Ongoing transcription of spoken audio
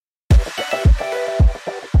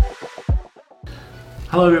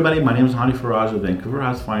Hello everybody, my name is Hani Faraj with Vancouver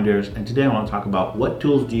House Finders, and today I want to talk about what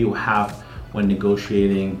tools do you have when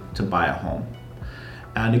negotiating to buy a home.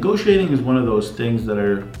 Negotiating is one of those things that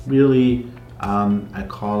are really, I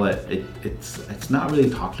call it's not really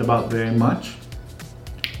talked about very much,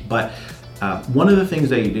 but one of the things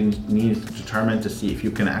that you need to determine to see if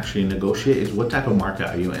you can actually negotiate is what type of market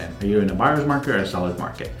are you in. Are you in a buyer's market or a seller's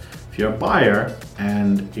market? If you're a buyer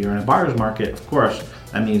and you're in a buyer's market, of course,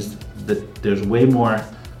 that means that there's way more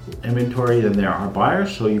inventory than there are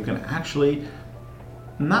buyers, so you can actually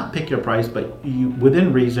not pick your price, but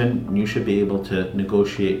within reason, you should be able to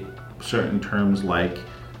negotiate certain terms like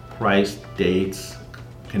price, dates,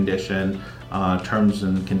 condition, terms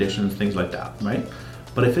and conditions, things like that, right?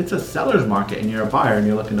 But if it's a seller's market and you're a buyer and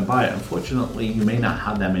you're looking to buy it, unfortunately, you may not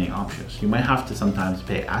have that many options. You might have to sometimes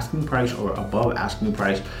pay asking price or above asking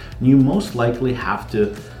price, and you most likely have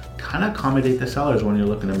to kind of accommodate the sellers when you're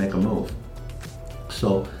looking to make a move.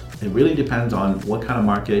 So it really depends on what kind of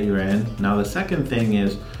market you're in. Now the second thing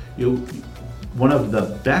is, one of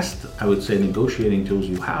the best, I would say, negotiating tools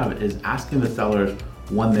you have is asking the sellers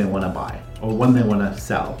when they want to buy or when they want to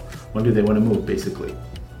sell. When do they want to move, basically.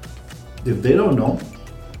 If they don't know,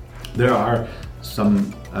 there are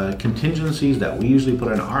some contingencies that we usually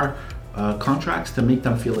put in our contracts to make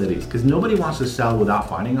them feel at ease, because nobody wants to sell without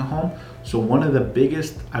finding a home. So one of the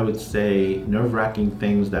biggest, I would say, nerve-wracking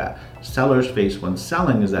things that sellers face when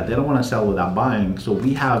selling is that they don't want to sell without buying. So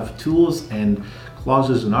we have tools and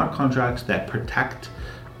clauses in our contracts that protect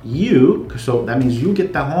you. So that means you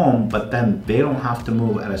get the home, but then they don't have to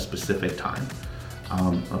move at a specific time.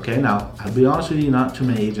 Okay, now I'll be honest with you, not too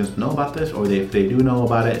many agents know about this, or if they do know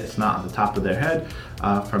about it, it's not at the top of their head.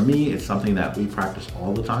 For me, it's something that we practice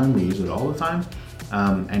all the time. We use it all the time,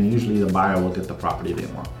 and usually the buyer will get the property they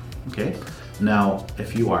want. Okay, now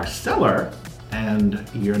if you are a seller and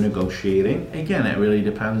you're negotiating, again, it really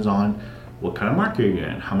depends on what kind of market you're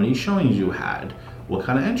in, how many showings you had, what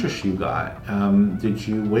kind of interest you got, did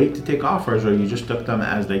you wait to take offers or you just took them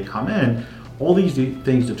as they come in. All these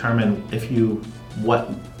things determine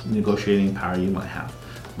what negotiating power you might have.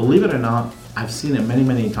 Believe it or not, I've seen it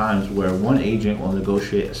many times where one agent will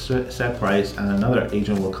negotiate a set price and another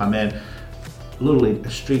agent will come in literally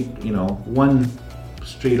a street, one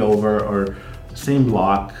street over or same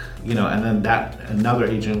block, and then that another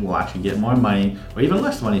agent will actually get more money or even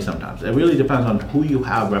less money sometimes. It really depends on who you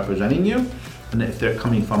have representing you and if they're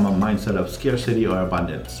coming from a mindset of scarcity or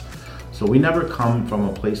abundance. So we never come from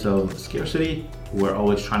a place of scarcity. We're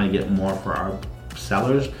always trying to get more for our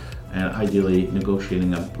sellers and ideally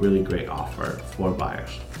negotiating a really great offer for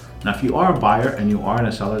buyers. Now, if you are a buyer and you are in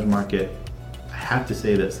a seller's market, I have to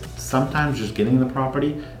say this, sometimes just getting the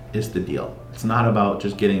property is the deal. It's not about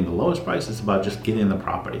just getting the lowest price, it's about just getting the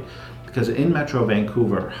property. Because in Metro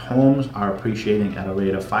Vancouver, homes are appreciating at a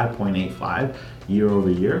rate of 5.85 year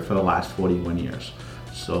over year for the last 41 years.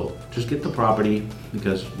 So just get the property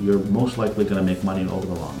because you're most likely going to make money over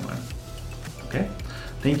the long run. Okay?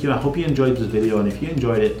 Thank you. I hope you enjoyed this video, and if you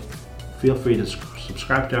enjoyed it, feel free to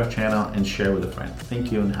subscribe to our channel and share with a friend.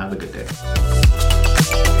 Thank you and have a good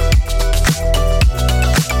day.